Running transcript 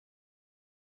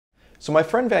So my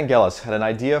friend Vangelis had an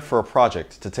idea for a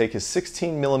project to take his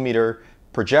 16mm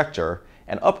projector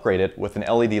and upgrade it with an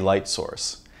LED light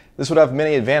source. This would have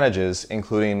many advantages,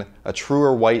 including a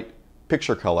truer white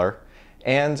picture color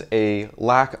and a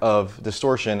lack of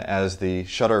distortion as the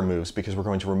shutter moves, because we're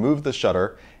going to remove the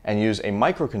shutter and use a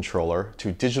microcontroller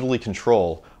to digitally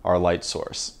control our light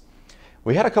source.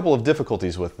 We had a couple of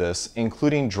difficulties with this,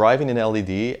 including driving an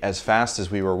LED as fast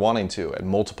as we were wanting to at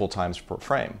multiple times per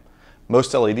frame.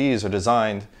 Most LEDs are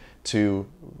designed to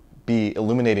be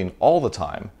illuminating all the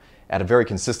time at a very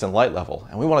consistent light level,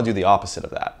 and we want to do the opposite of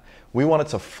that. We want it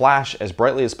to flash as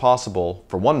brightly as possible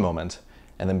for one moment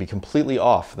and then be completely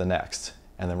off the next,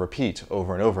 and then repeat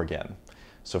over and over again.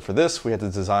 So for this, we had to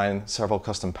design several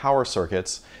custom power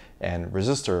circuits and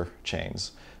resistor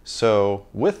chains. So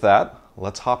with that,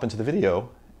 let's hop into the video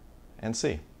and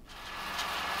see.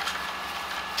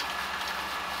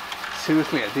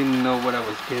 Seriously, I didn't know what I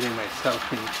was getting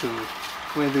myself into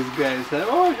when this guy said,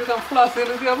 "Oh, you can flash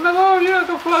LED." I'm like, "Oh yeah, I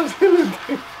can flash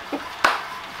LED."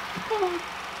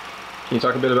 Can you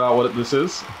talk a bit about what this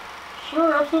is?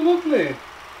 Sure, absolutely.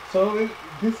 So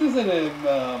this is a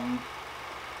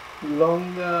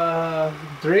long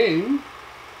drain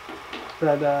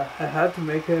that I had to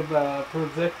make a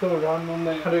projector run on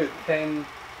a 110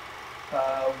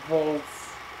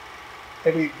 volts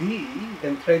LED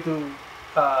and try to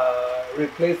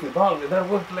replace the bulb, and that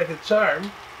worked like a charm.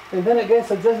 And then I guess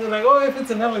suggested, like, oh, if it's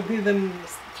an LED, then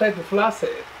try to flash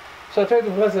it. So I tried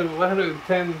to flash it with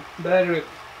 110 direct.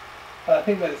 I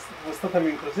think that was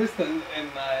totally inconsistent, and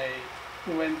I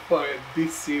went for a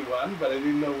DC one, but I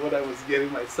didn't know what I was getting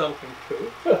myself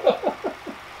into.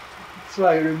 So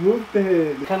I removed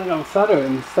the mechanical solder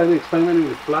and started experimenting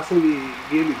with flashing the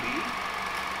LED.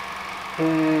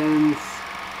 And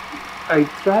I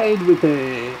tried with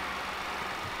a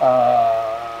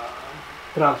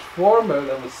transformer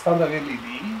that was standard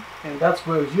LED, and that's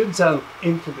where you jump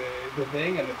into the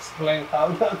thing and explain how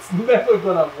that's never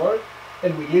gonna work,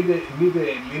 and we need a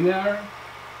linear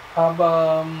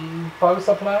power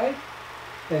supply,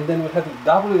 and then we had to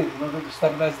double it in order to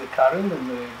stabilize the current and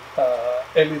the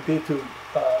LED to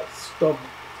stop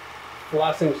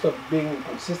flashing, stop being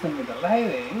consistent with the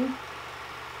lighting.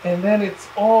 And then it's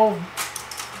all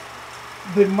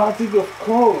the magic of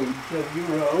code that you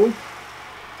wrote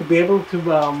to be able to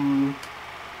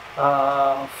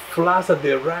flash at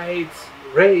the right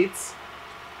rates,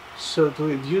 so to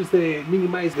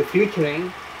minimize the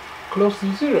flickering close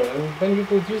to zero, and then you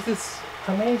produce this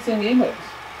amazing image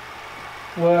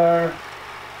where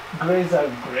grays are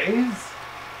grays,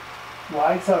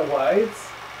 whites are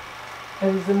whites,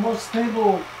 and it's the most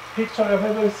stable picture I've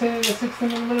ever seen in a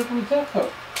 16mm projector.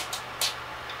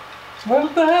 Well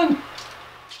done!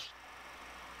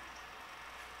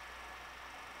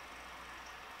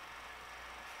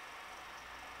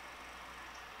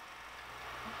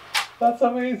 That's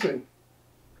amazing.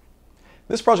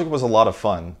 This project was a lot of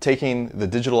fun, taking the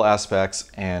digital aspects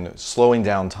and slowing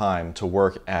down time to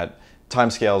work at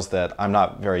timescales that I'm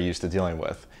not very used to dealing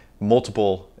with.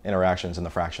 Multiple interactions in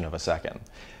the fraction of a second.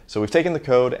 So we've taken the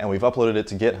code and we've uploaded it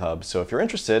to GitHub, so if you're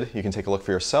interested, you can take a look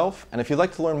for yourself, and if you'd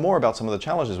like to learn more about some of the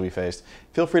challenges we faced,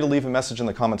 feel free to leave a message in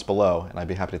the comments below, and I'd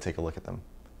be happy to take a look at them.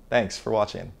 Thanks for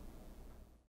watching.